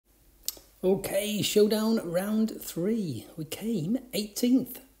Okay, Showdown round 3. We came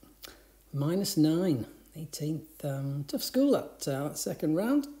 18th, -9. 18th. Tough school that second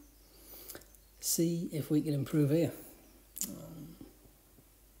round. See if we can improve here.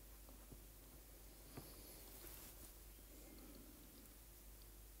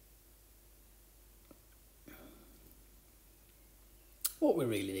 What we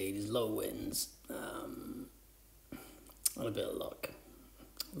really need is low wins and a bit of luck.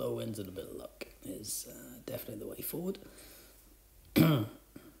 Low wins and a bit of luck is definitely the way forward.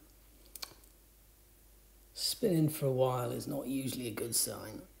 Spinning for a while is not usually a good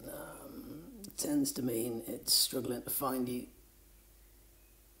sign. It tends to mean it's struggling to find you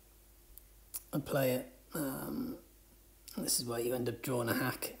a player. This is where you end up drawing a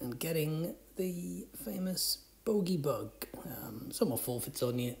hack and getting the famous bogey bug. Some more forfeits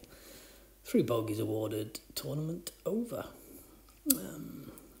on you. 3 bogeys awarded. Tournament over.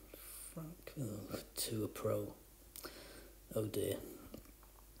 Frank to a pro. Oh dear.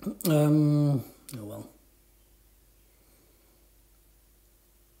 Oh well.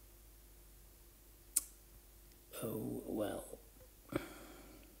 Oh well.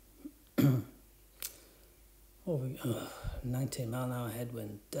 19-mile-an-hour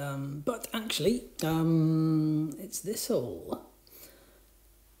headwind. But actually, it's this hole.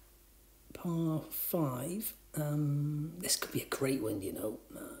 Par 5. This could be a great wind, you know.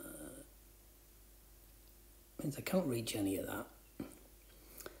 Means I can't reach any of that.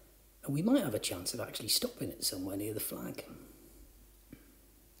 And we might have a chance of actually stopping it somewhere near the flag.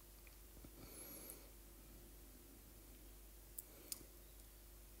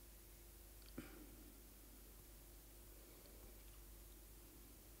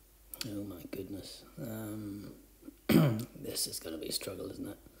 Oh my goodness. This is going to be a struggle, isn't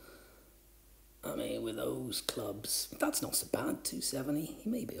it? I mean, with those clubs, that's not so bad, 270. He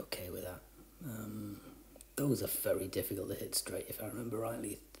may be okay with that. Those are very difficult to hit straight, if I remember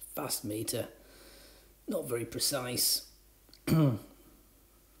rightly. Fast meter, not very precise.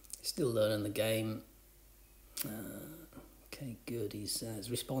 Still learning the game. Okay, good. He's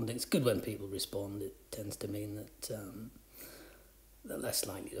responding. It's good when people respond. It tends to mean that they're less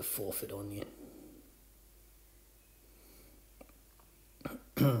likely to forfeit on you.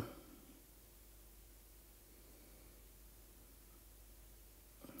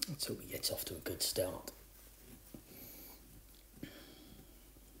 Let's hope he gets off to a good start.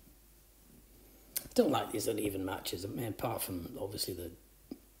 I don't like these uneven matches. I mean, apart from obviously the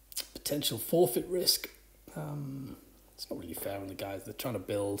potential forfeit risk, it's not really fair on the guys. They're trying to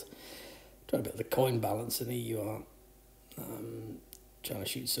build the coin balance, and here you are trying to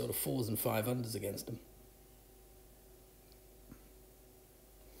shoot sort of 4s and 500s against them.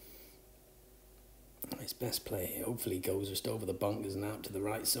 His best play here hopefully goes just over the bunkers and out to the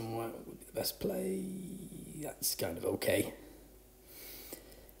right somewhere. Would be the best play. That's kind of okay.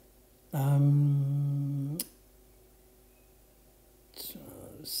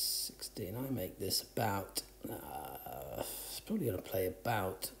 16. I make this about. It's probably going to play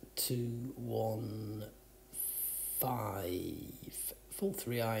about 2-1-5. Full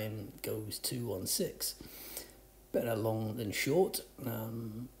 3 iron goes 2-1-6. Better long than short.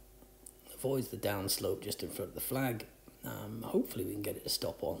 Avoids the downslope just in front of the flag. Hopefully we can get it to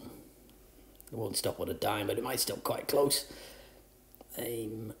stop on. It won't stop on a dime, but it might stop quite close.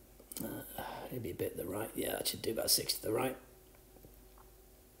 Aim. Maybe a bit to the right. Yeah, that should do about 6 to the right.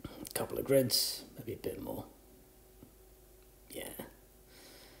 A couple of grids, maybe a bit more. Yeah.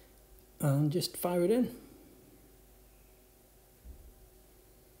 And just fire it in.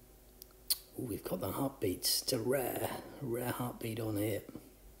 Ooh, we've got the heartbeats. It's a rare heartbeat on here.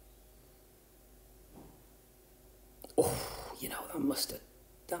 Oh, you know, that must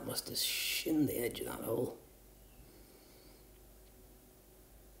have shinned the edge of that hole.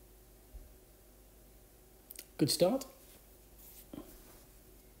 Good start.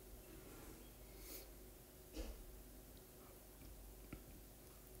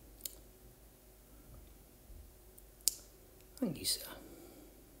 Thank you, sir.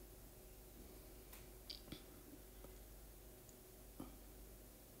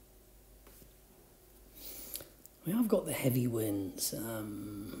 We have got the heavy winds. It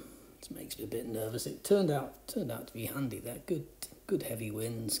makes me a bit nervous. It turned out to be handy. That good heavy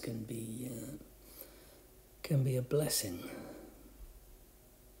winds can be a blessing.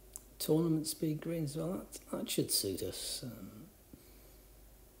 Tournament speed greens, well, that should suit us.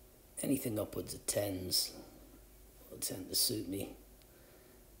 Anything upwards of 10s will tend to suit me.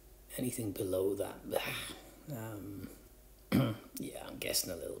 Anything below that, yeah, I'm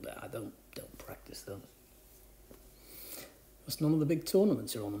guessing a little bit. I don't practice those. Because none of the big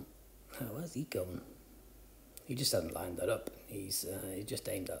tournaments are on them. Oh, where's he going? He just hasn't lined that up. He's just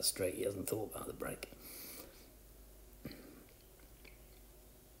aimed that straight. He hasn't thought about the break.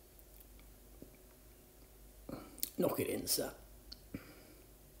 Knock it in, sir.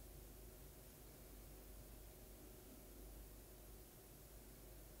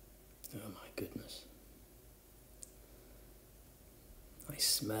 Oh my goodness. I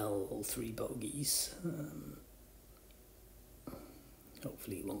smell all 3 bogeys.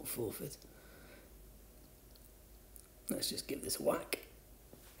 Hopefully he won't forfeit. Let's just give this a whack.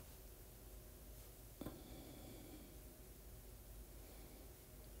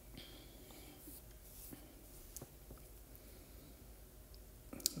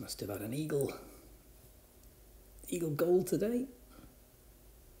 Must have had an eagle goal today.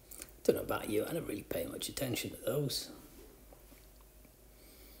 Don't know about you, I don't really pay much attention to those.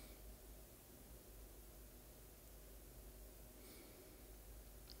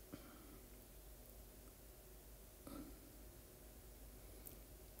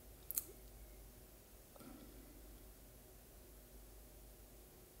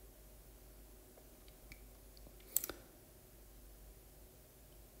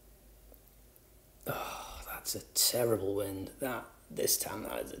 Oh, that's a terrible wind. This time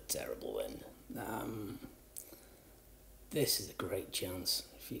that is a terrible wind. This is a great chance.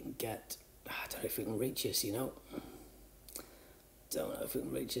 If you can get, I don't know if we can reach this, you know. Don't know if we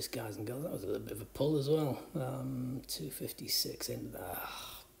can reach this, guys and girls. That was a little bit of a pull as well. 256 into that.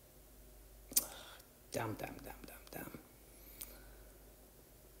 Damn.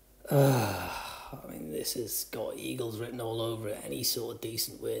 I mean, this has got eagles written all over it. Any sort of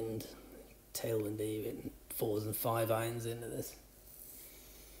decent wind, tailwind even, 4s and 5 irons into this.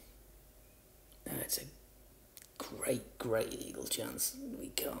 And it's a great eagle chance.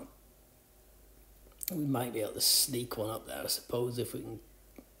 We might be able to sneak one up there, I suppose, if we can.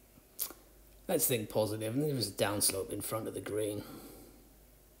 Let's think positive. And there's a downslope in front of the green.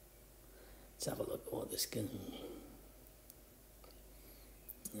 Let's have a look at what this can.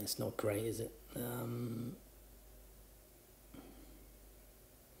 It's not great, is it?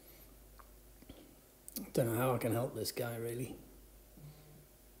 Don't know how I can help this guy, really.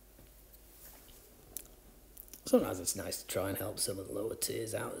 Sometimes it's nice to try and help some of the lower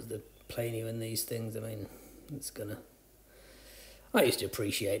tiers out as they're playing you in these things. I mean, I used to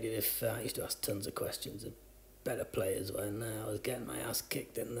appreciate it if I used to ask tons of questions of better players when I was getting my ass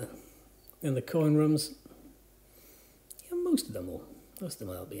kicked in the coin rooms. Yeah, most of them will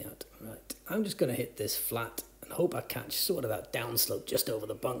help me out. Right, I'm just going to hit this flat and hope I catch sort of that downslope just over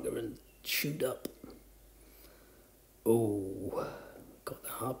the bunker and shoot up. Oh, got the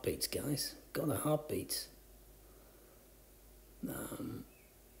heartbeats, guys. Got the heartbeats.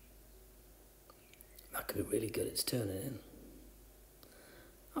 That could be really good. It's turning in.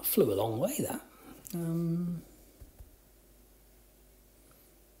 That flew a long way, that.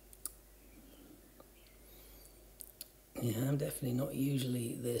 Yeah, I'm definitely not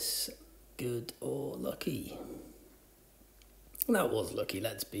usually this good or lucky. That was lucky.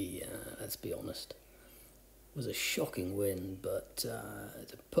 Let's be honest. It was a shocking win, but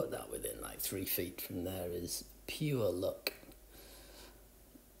to put that within like 3 feet from there is pure luck.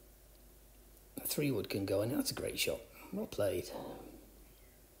 3 wood can go in. That's a great shot. Well played.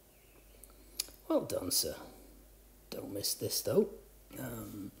 Well done, sir. Don't miss this though.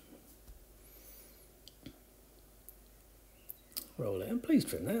 Roll it. I'm pleased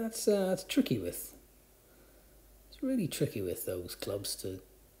for him there. That's tricky with. It's really tricky with those clubs to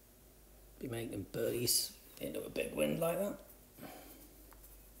be making birdies into a big wind like that.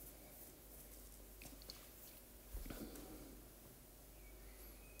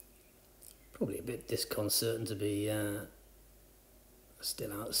 Probably a bit disconcerting to be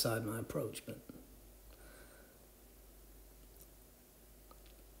still outside my approach, but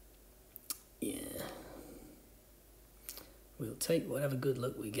yeah, we'll take whatever good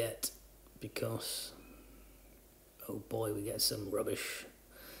luck we get, because oh boy, we get some rubbish.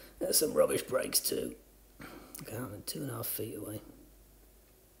 There's some rubbish breaks too. Okay, I'm 2.5 feet away.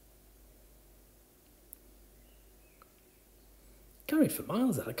 Carried for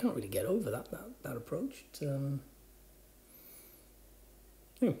miles that I can't really get over that approach. It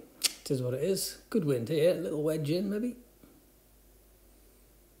is what it is. Good wind here, a little wedge in maybe.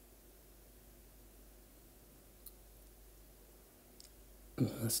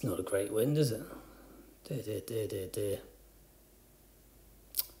 That's not a great wind, is it? Dear.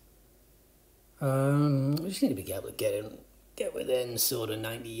 We just need to be able to get within sort of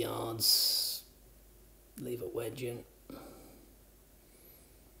 90 yards, leave a wedge in.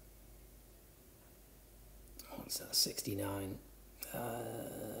 What's that, 69?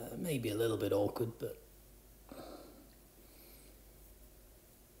 Maybe maybe a little bit awkward, but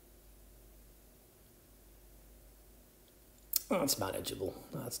that's manageable.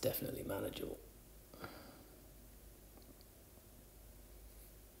 That's definitely manageable.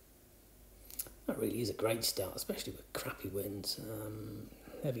 That really is a great start, especially with crappy winds,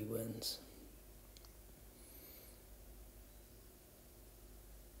 heavy winds.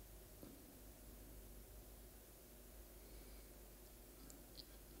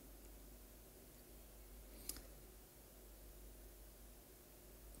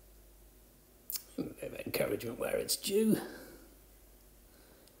 A bit of encouragement where it's due.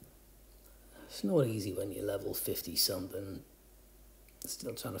 It's not easy when you're level 50 something.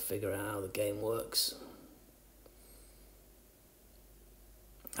 Still trying to figure out how the game works.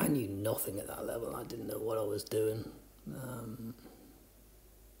 I knew nothing at that level. I didn't know what I was doing.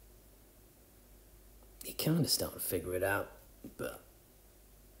 You kind of start to figure it out, but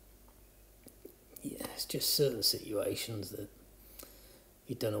yeah, it's just certain situations that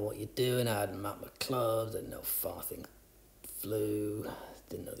you don't know what you're doing. I hadn't mapped my clubs, didn't know how far things flew,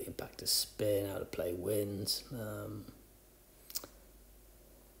 didn't know the impact of spin, how to play winds.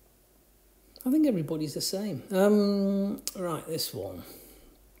 I think everybody's the same. Right, this one.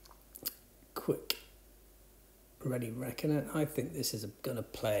 Quick. Ready, reckon it. I think this is going to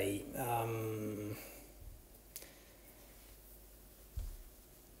play... I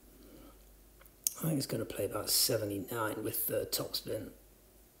think it's going to play about 79 with the topspin.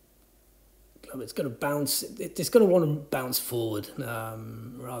 It's going to bounce. It's going to want to bounce forward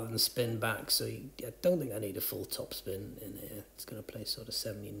rather than spin back. So I don't think I need a full topspin in here. It's going to play sort of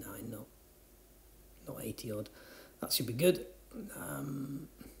 79, not 80 odd. That should be good.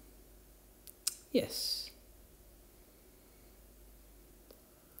 Yes.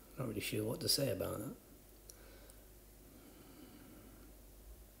 Not really sure what to say about that.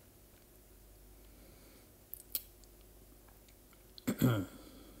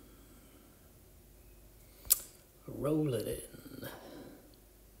 Roll it in.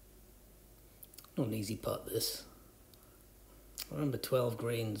 Not an easy putt, this. I remember 12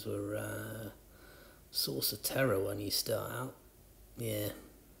 greens were source of terror when you start out. Yeah.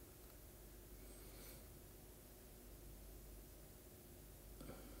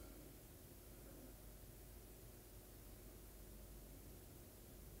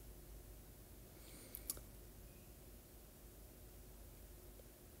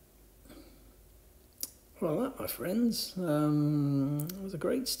 Well, that, my friends, was a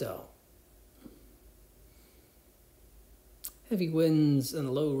great start. Heavy winds and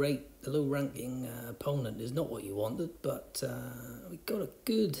a low ranking opponent is not what you wanted, but we got a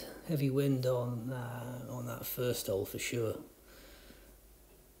good heavy wind on that first hole for sure.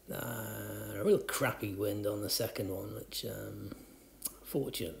 A real crappy wind on the second one, which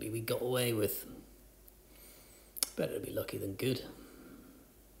fortunately we got away with. Better to be lucky than good.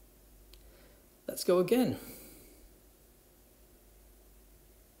 Let's go again.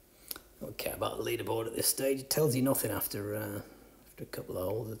 I don't care about the leaderboard at this stage. It tells you nothing after a couple of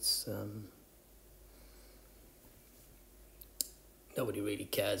holes. It's nobody really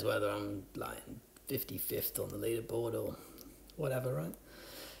cares whether I'm like 55th on the leaderboard or whatever, right?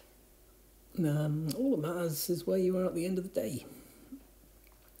 All that matters is where you are at the end of the day.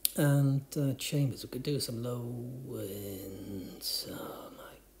 And Chambers, we could do some low winds. Oh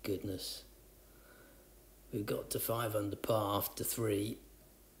my goodness. We've got to 5 under par after 3,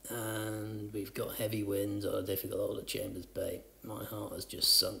 and we've got heavy winds on a difficult hole at Chambers Bay. My heart has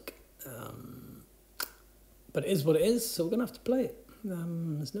just sunk. But it is what it is, so we're going to have to play it.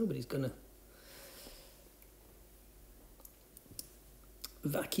 There's nobody's going to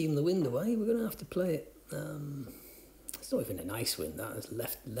vacuum the wind away. We're going to have to play it. It's not even a nice wind, that is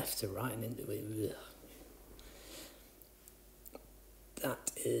left to right and into it. Ugh.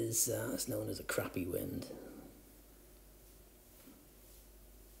 That is that's known as a crappy wind.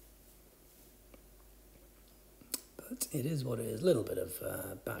 But it is what it is. A little bit of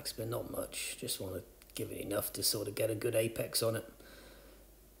backspin, not much. Just want to give it enough to sort of get a good apex on it.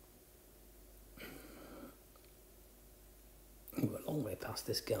 We're a long way past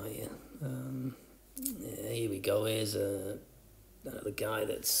this guy here. Yeah, here we go. Here's another guy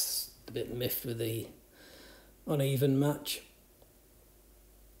that's a bit miffed with the uneven match.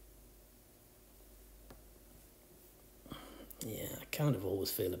 Yeah, I kind of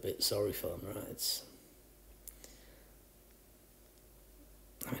always feel a bit sorry for him, right?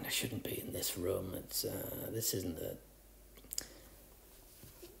 I mean, I shouldn't be in this room. This isn't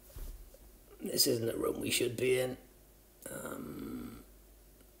a room we should be in.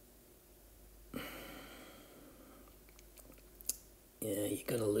 Yeah, you're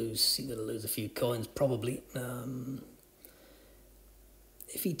gonna lose a few coins probably.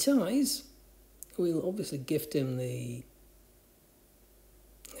 If he ties, we'll obviously gift him the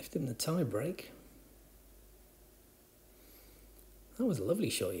tie break. That was a lovely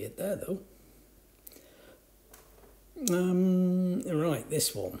shot you hit there, though. Right,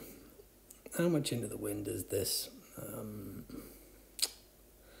 this one. How much into the wind is this?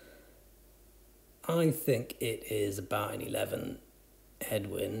 I think it is about an 11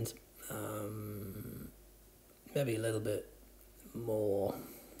 headwind. Maybe a little bit more,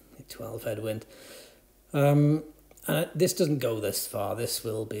 12 headwind. This doesn't go this far. This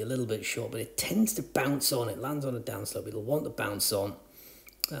will be a little bit short, but it tends to bounce on. It lands on a downslope. It'll want to bounce on.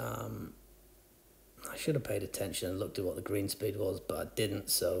 I should have paid attention and looked at what the green speed was, but I didn't,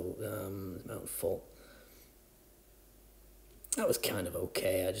 so it's my own fault. That was kind of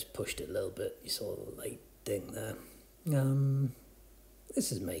okay. I just pushed it a little bit. You saw the late ding there.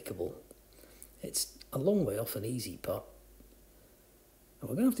 This is makeable. It's a long way off an easy putt. We're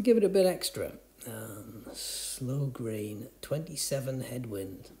going to have to give it a bit extra. Slow green, 27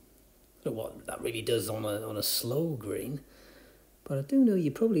 headwind. I don't know what that really does on a slow green, but I do know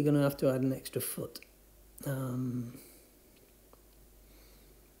you're probably going to have to add an extra foot. I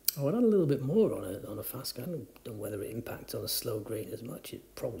would add a little bit more on a fast green. I don't know whether it impacts on a slow green as much.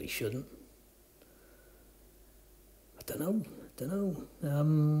 It probably shouldn't. I don't know. I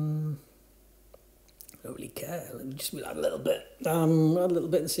don't really care. We'll add a little bit. Add a little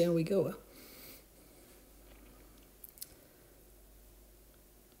bit and see how we go. Huh?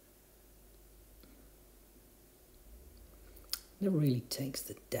 Never really takes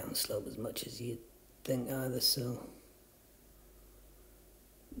the downslope as much as you'd think either, so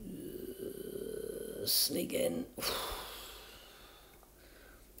sneak in.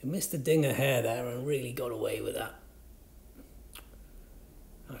 You missed the dinger hair there and really got away with that.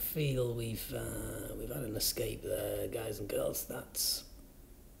 I feel we've had an escape there, guys and girls. That's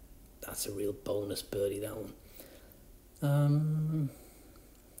a real bonus birdie, that one.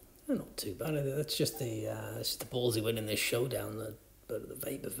 Not too bad. That's just the ballsy win in this showdown, but the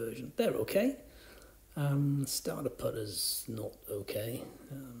vapor version. They're okay. Starter putter's not okay.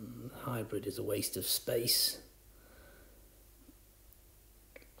 Hybrid is a waste of space.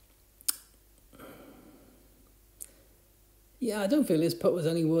 Yeah, I don't feel his putt was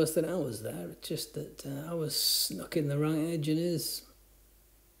any worse than ours there. It's just that I was snuck in the right edge and his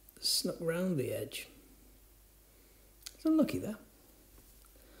snuck round the edge. So unlucky there.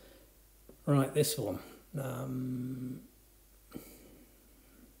 Right, this one.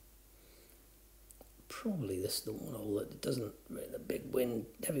 Probably this is the one hole that doesn't, the big wind,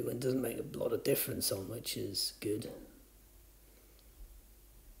 heavy wind doesn't make a lot of difference on, which is good.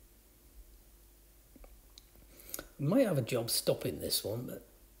 We might have a job stopping this one, but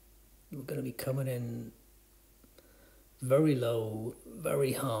we're going to be coming in very low,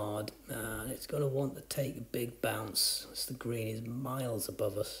 very hard, and it's going to want to take a big bounce as the green is miles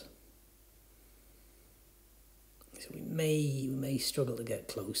above us. So we may struggle to get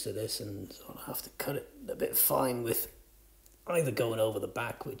close to this and sort of have to cut it a bit fine with either going over the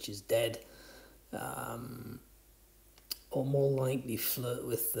back, which is dead, or more likely flirt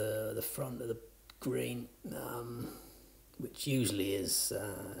with the front of the green, which usually is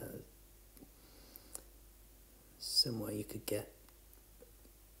somewhere you could get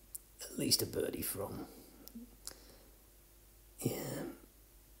at least a birdie from. Yeah.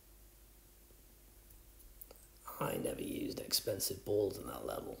 I never used expensive balls in that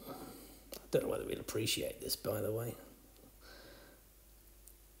level. I don't know whether we'll appreciate this, by the way.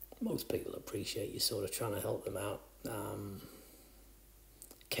 Most people appreciate you sort of trying to help them out.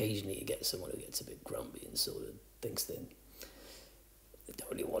 Occasionally you get someone who gets a bit grumpy and sort of thinks they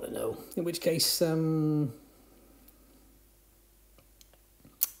don't really want to know. In which case, we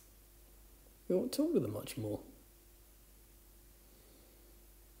won't talk to them much more.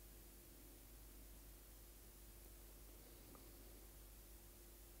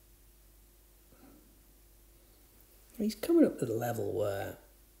 He's coming up to the level where,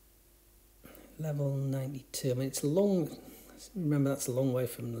 level 92, I mean it's a long, remember that's a long way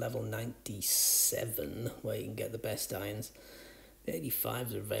from level 97 where you can get the best irons. The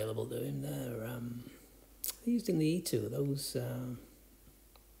 85s are available to him there. Used in the E2, those,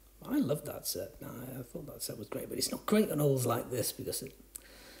 I loved that set. I thought that set was great, but it's not great on holes like this because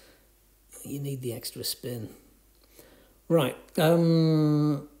you need the extra spin. Right,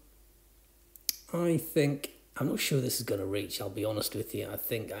 I think, I'm not sure this is going to reach, I'll be honest with you. I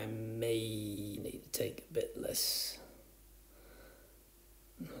think I may need to take a bit less.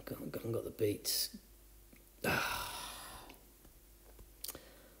 I haven't got the beats.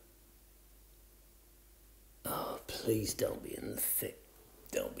 Please don't be in the thick.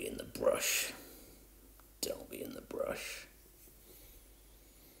 Don't be in the brush. Don't be in the brush.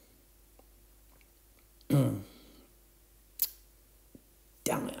 Damn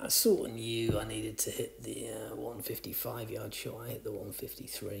it, I sort of knew I needed to hit the 155-yard shot. I hit the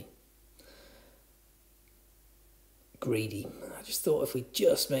 153. Greedy. I just thought if we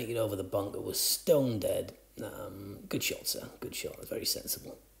just make it over the bunker, we're stone dead. Good shot, sir. Good shot. Very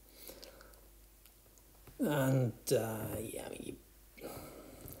sensible. And, yeah, I mean, you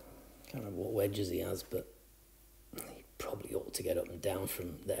can't remember what wedges he has, but he probably ought to get up and down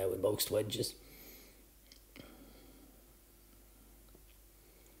from there with most wedges.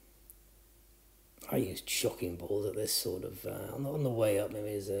 I used shocking balls at this sort of, on the way up,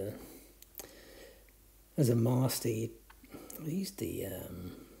 maybe as a master, I used the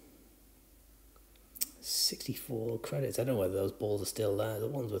 64 credits. I don't know whether those balls are still there. The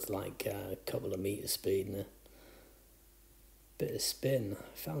ones with like a couple of meter speed and a bit of spin.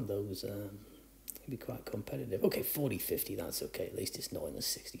 I found those can be quite competitive. Okay, 40-50, that's okay. At least it's not in the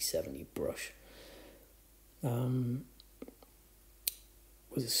 60-70 brush. Was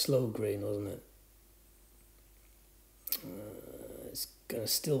it slow green, wasn't it? It's gonna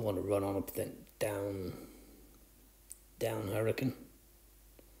still want to run on up then down Hurricane.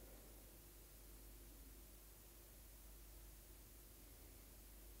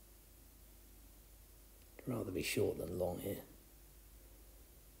 I'd rather be short than long here.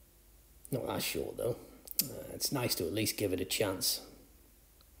 Not that short though. It's nice to at least give it a chance.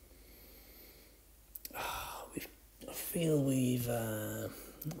 I feel we've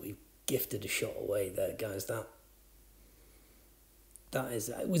gifted a shot away there, guys.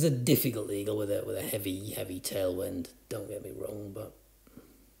 It was a difficult eagle with a heavy tailwind. Don't get me wrong, but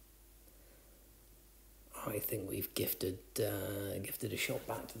I think we've gifted a shot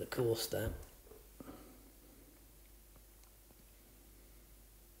back to the course there.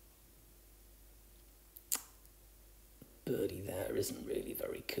 Birdie there isn't really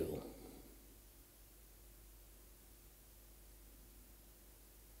very cool.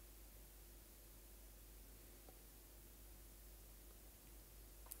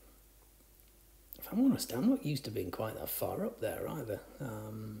 If I'm honest, I'm not used to being quite that far up there either.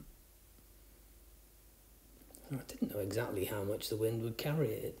 I didn't know exactly how much the wind would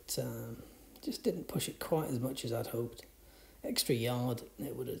carry it. It just didn't push it quite as much as I'd hoped. Extra yard,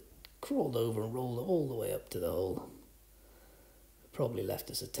 it would have crawled over and rolled all the way up to the hole. Probably left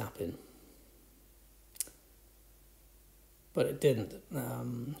us a tap in. But it didn't.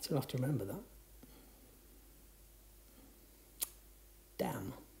 So I'll have to remember that.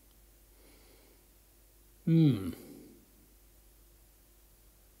 Damn. I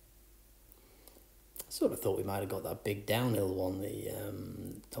sort of thought we might have got that big downhill one, the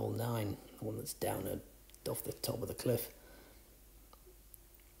hole 9, the one that's down off the top of the cliff.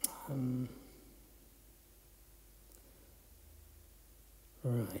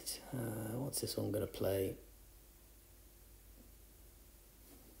 Right, what's this one going to play?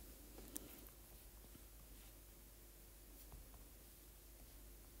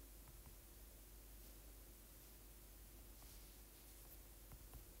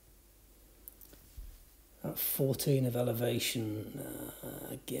 At 14 of elevation,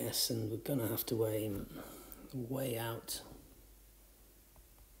 I guess, and we're going to have to aim way out.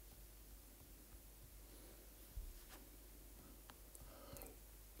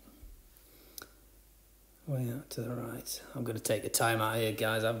 Way out to the right. I'm going to take a time out here,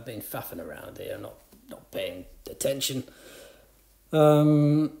 guys. I've been faffing around here, not paying attention.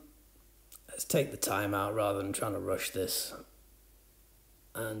 Let's take the time out rather than trying to rush this.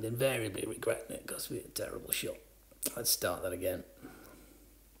 And invariably regretting it because we had a terrible shot. Let's start that again.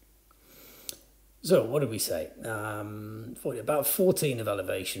 So, what did we say? About 14 of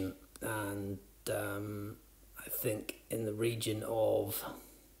elevation, and I think in the region of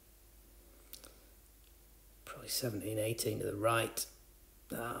probably 17, 18 to the right.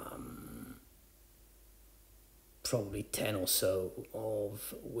 Probably 10 or so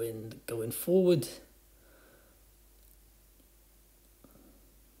of wind going forward.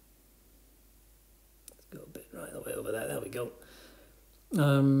 Go a bit right the way over there. There we go.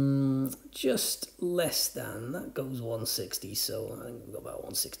 Just less than. That goes 160, so I think we've got about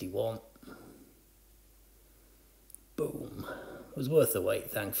 161. Boom. It was worth the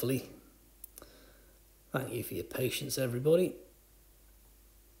wait, thankfully. Thank you for your patience, everybody.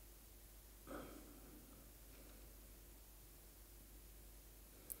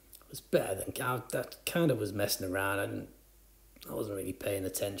 It was better than that. Kind of was messing around. I wasn't really paying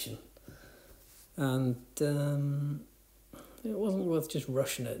attention. And it wasn't worth just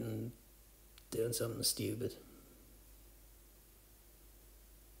rushing it and doing something stupid.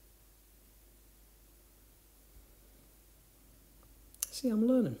 See, I'm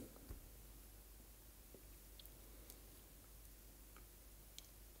learning.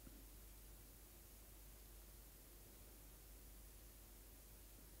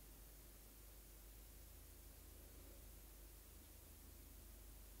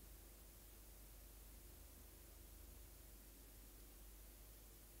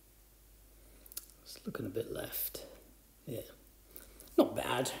 It's looking a bit left. Yeah. Not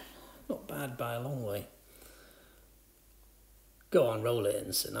bad. Not bad by a long way. Go on, roll it in.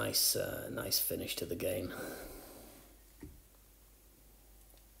 It's a nice finish to the game.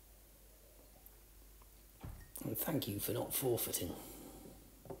 And thank you for not forfeiting.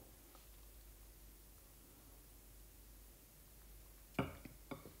 It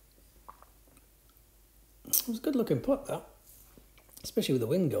was a good looking putt, that. Especially with the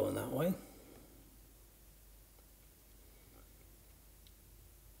wind going that way.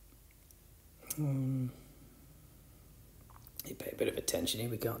 You pay a bit of attention here.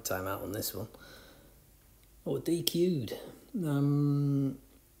 We can't time out on this one. Oh, DQ'd.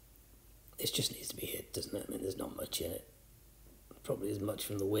 It just needs to be hit, doesn't it? I mean, there's not much in it. Probably as much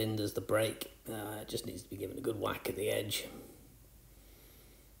from the wind as the break. It just needs to be given a good whack at the edge.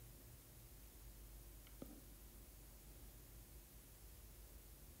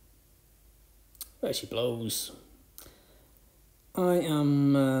 There she blows.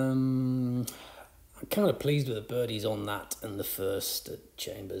 I'm kind of pleased with the birdies on that and the first at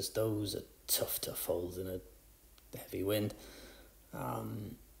Chambers. Those are tough holes in a heavy wind. I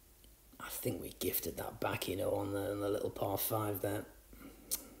think we gifted that back, on the little par 5 there.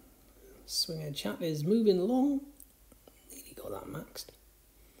 Swing and chat is moving along. Nearly got that maxed.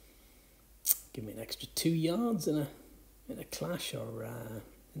 Give me an extra 2 yards in a clash or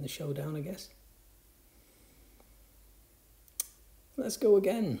in the showdown, I guess. Let's go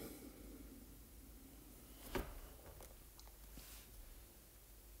again.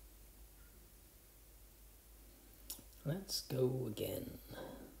 Let's go again.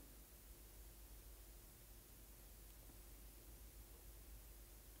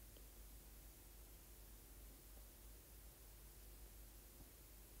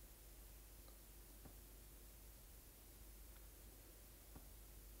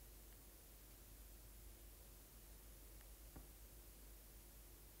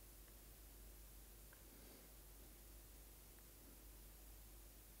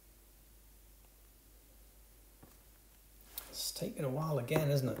 It's taken a while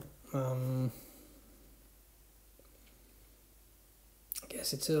again, isn't it? I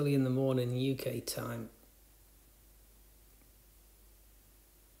guess it's early in the morning UK time.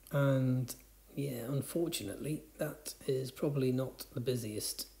 And yeah, unfortunately, that is probably not the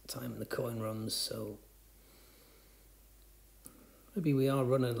busiest time in the coin runs, so maybe we are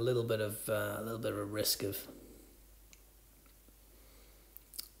running a little bit of a risk of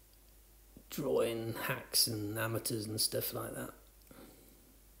drawing hacks and amateurs and stuff like that.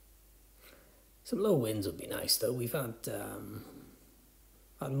 Some low winds would be nice though. We've had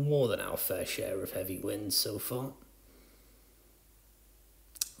more than our fair share of heavy winds so far.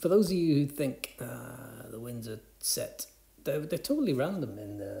 For those of you who think the winds are set, they're totally random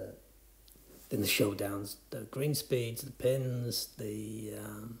in the showdowns. The green speeds, the pins, the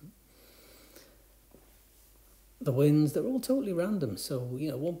winds, they're all totally random. So,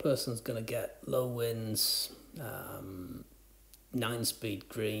 one person's going to get low winds, 9-speed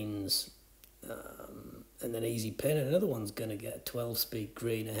greens, and then easy pin, and another one's going to get a 12-speed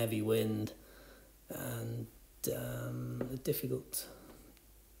green, a heavy wind, and a difficult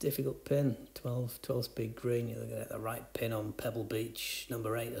pin, 12-speed green. You're going to get the right pin on Pebble Beach,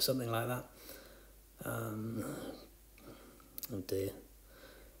 number 8 or something like that. Oh dear.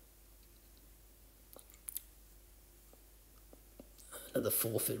 Another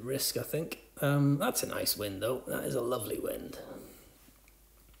forfeit risk, I think. That's a nice wind, though. That is a lovely wind.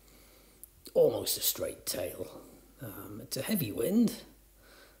 Almost a straight tail. It's a heavy wind.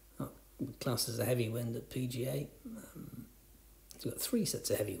 Classed as a heavy wind at PGA. It's got 3 sets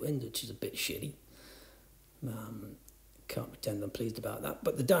of heavy wind, which is a bit shitty. Can't pretend I'm pleased about that,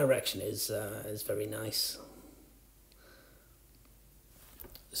 but the direction is very nice.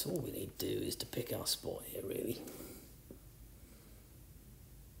 So all we need to do is to pick our spot here, really.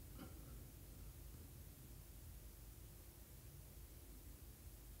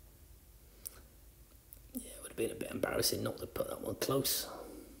 Been a bit embarrassing not to put that one close,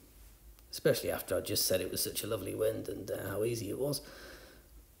 especially after I just said it was such a lovely wind and how easy it was.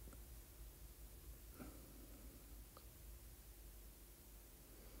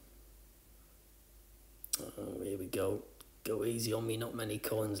 Oh, here we go. Go easy on me, not many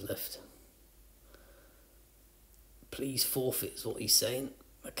coins left. Please forfeit is what he's saying.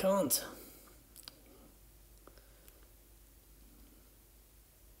 I can't.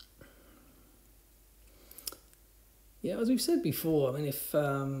 Yeah, as we've said before, I mean, if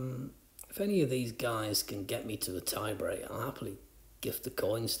any of these guys can get me to a tiebreak, I'll happily gift the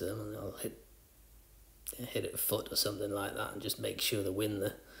coins to them, and I'll hit it a foot or something like that, and just make sure they win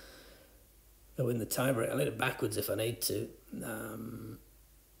the tiebreak. I'll hit it backwards if I need to.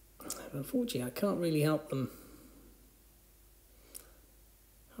 Unfortunately, I can't really help them.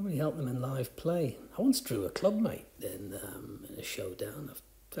 In live play. I once drew a clubmate in a showdown. I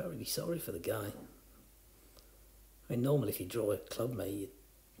felt really sorry for the guy. I mean, normally if you draw a clubmate, you'd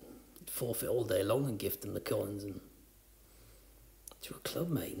forfeit all day long and gift them the coins, and drew a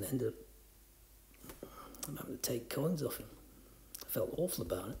clubmate and ended up I'm having to take coins off him. I felt awful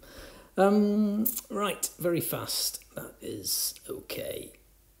about it. Right, very fast. That is okay.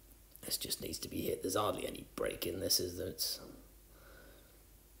 This just needs to be hit. There's hardly any break in this, is there? It's...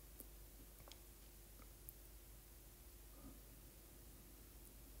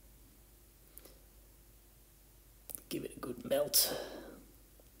 Give it a good melt.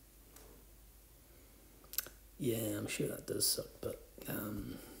 Yeah, I'm sure that does suck, but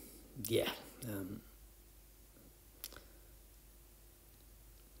yeah.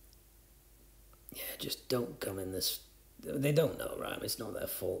 Yeah, just don't come in this. They don't know, right? It's not their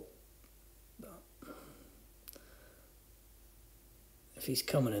fault. But if he's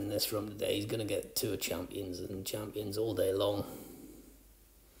coming in this room today, he's going to get two champions and champions all day long.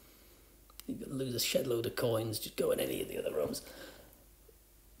 You're going to lose a shed load of coins. Just go in any of the other rooms.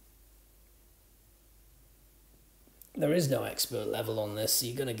 There is no expert level on this, so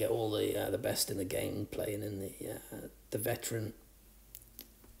you're going to get all the best in the game playing in the veteran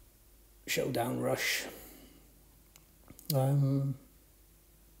Showdown Rush. Yeah,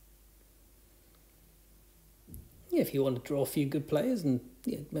 if you want to draw a few good players and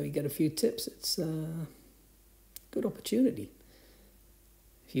maybe get a few tips, it's a good opportunity.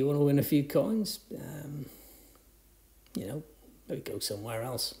 If you want to win a few coins, maybe go somewhere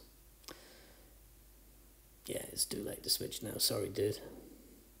else. Yeah, it's too late to switch now. Sorry, dude.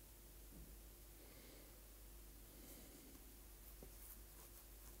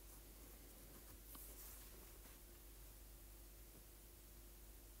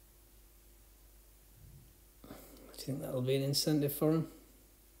 Do you think that'll be an incentive for him?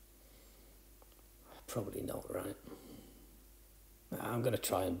 Probably not, right? I'm going to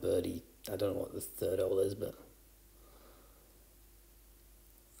try and birdie. I don't know what the third hole is, but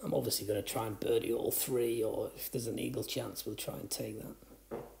I'm obviously going to try and birdie all three, or if there's an eagle chance, we'll try and take that.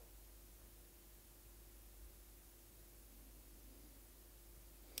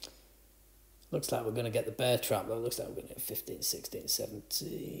 Looks like we're going to get the bear trap, though. Looks like we're going to get 15, 16,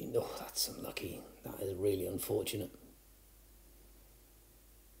 17. Oh, that's unlucky. That is really unfortunate.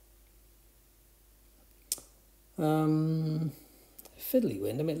 Fiddly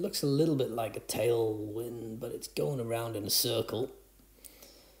wind. I mean, it looks a little bit like a tailwind, but it's going around in a circle.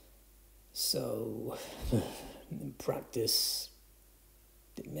 So, in practice,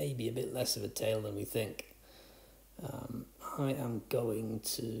 it may be a bit less of a tail than we think. I am going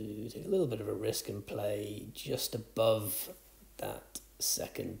to take a little bit of a risk and play just above that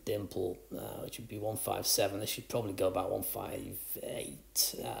second dimple, which would be 157. This should probably go about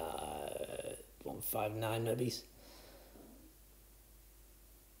 158, 159 maybe.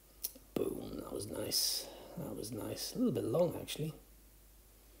 Boom, that was nice. That was nice. A little bit long, actually.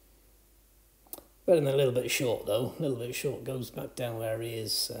 Better than a little bit short, though. A little bit short, goes back down where he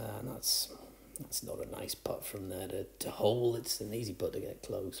is, and that's not a nice putt from there to hole. It's an easy putt to get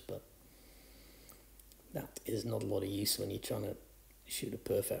close, but that is not a lot of use when you're trying to shoot a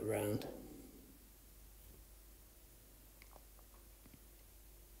perfect round.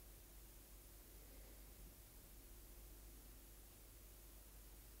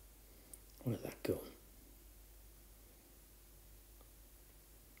 Where did that go?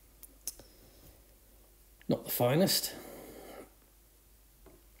 Not the finest.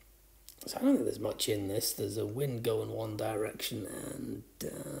 So I don't think there's much in this. There's a wind going one direction and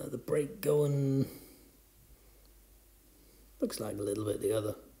the break going, looks like a little bit the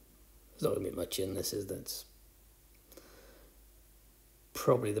other. There's not going to be much in this, is there? It's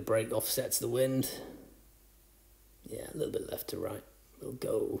probably the break offsets the wind. Yeah, a little bit left to right. We'll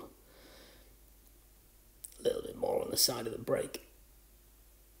go a little bit more on the side of the break.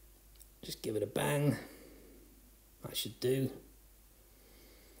 Just give it a bang. That should do.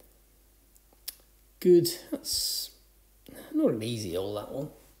 Good. That's not an easy hole, that one.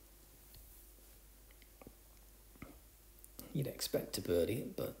 You'd expect to birdie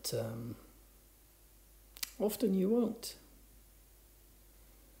it, but Often you won't.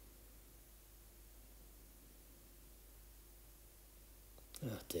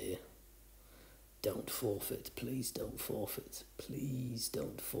 Oh dear. Don't forfeit. Please don't forfeit. Please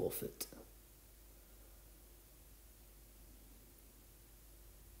don't forfeit.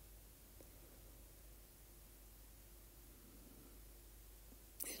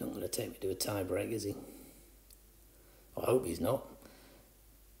 He's not going to take me to a tie break, is he? I hope he's not.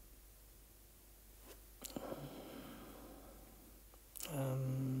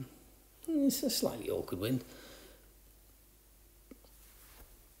 It's a slightly awkward win.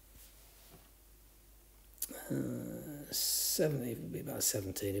 Uh, 70 would be about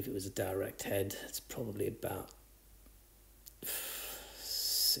 17 if it was a direct head. It's probably about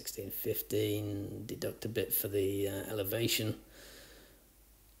 16, 15. Deduct a bit for the elevation.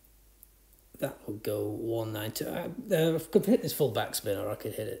 That would go 192. If I could hit this full backspin, or I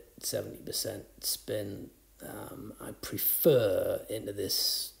could hit it 70% spin. I prefer into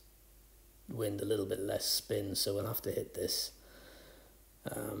this wind a little bit less spin, so we'll have to hit this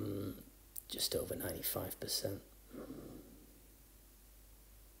just over 95%.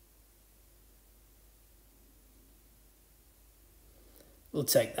 We'll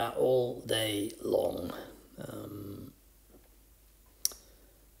take that all day long.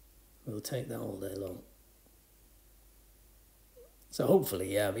 We'll take that all day long. So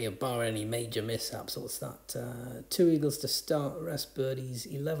hopefully, bar any major mishaps, what's that? 2 eagles to start, rest birdies,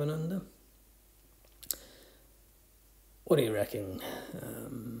 11 under. What do you reckon?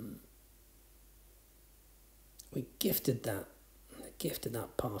 We gifted that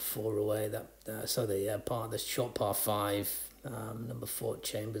par 4 away. The short par 5, number 4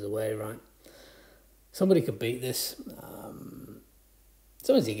 Chambers away, right? Somebody could beat this. As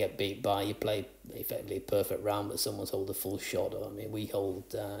soon as you get beat by, you play effectively a perfect round, but someone's hold a full shot. I mean, we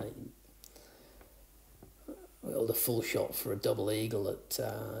hold a full shot for a double eagle at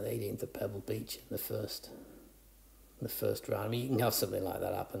the 18th at Pebble Beach in the first round. I mean, you can have something like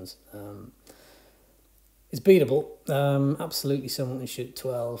that happens. It's beatable. Absolutely, someone can shoot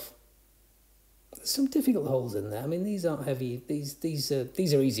 12. There's some difficult holes in there. I mean, these aren't heavy. These are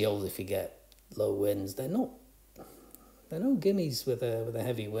easy holes if you get low winds. They're no gimmies with a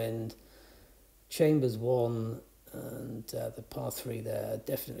heavy wind. Chambers 1 and the par 3 there are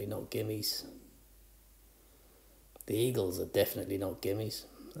definitely not gimmies. The eagles are definitely not gimmies.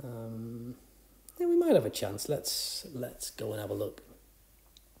 Yeah, we might have a chance. Let's go and have a look.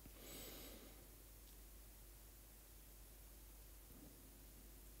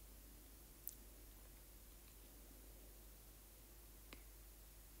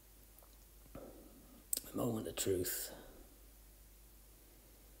 A moment of truth.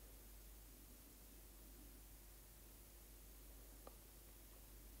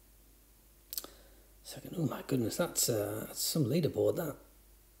 Second, oh my goodness, that's some leaderboard,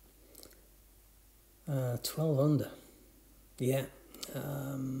 that. 12 under. Yeah.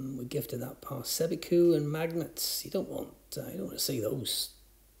 We gifted that past Sebiku and Magnets. You don't want to see those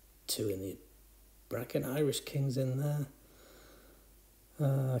two in the bracket. Irish Kings in there.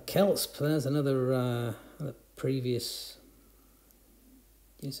 Celts, there's another previous.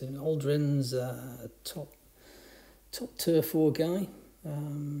 Aldrin's top turf war guy.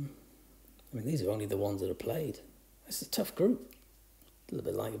 I mean, these are only the ones that are played. It's a tough group. A little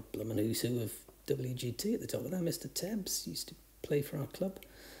bit like a bloomin' who's who of WGT at the top of there. Mr. Tebbs used to play for our club.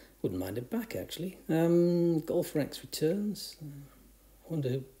 Wouldn't mind it back, actually. Golf Rex returns. I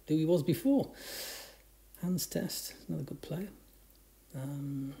wonder who he was before. Hans Test, another good player.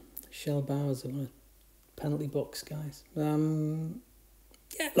 Shell Bowers, one of the penalty box guys.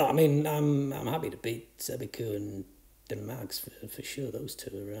 Yeah, look, I mean, I'm happy to beat Sebiku and the Mags for sure. Those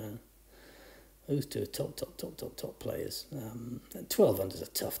two are top players. 12 under's a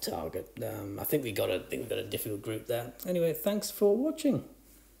tough target. I think we got a difficult group there. Anyway, thanks for watching.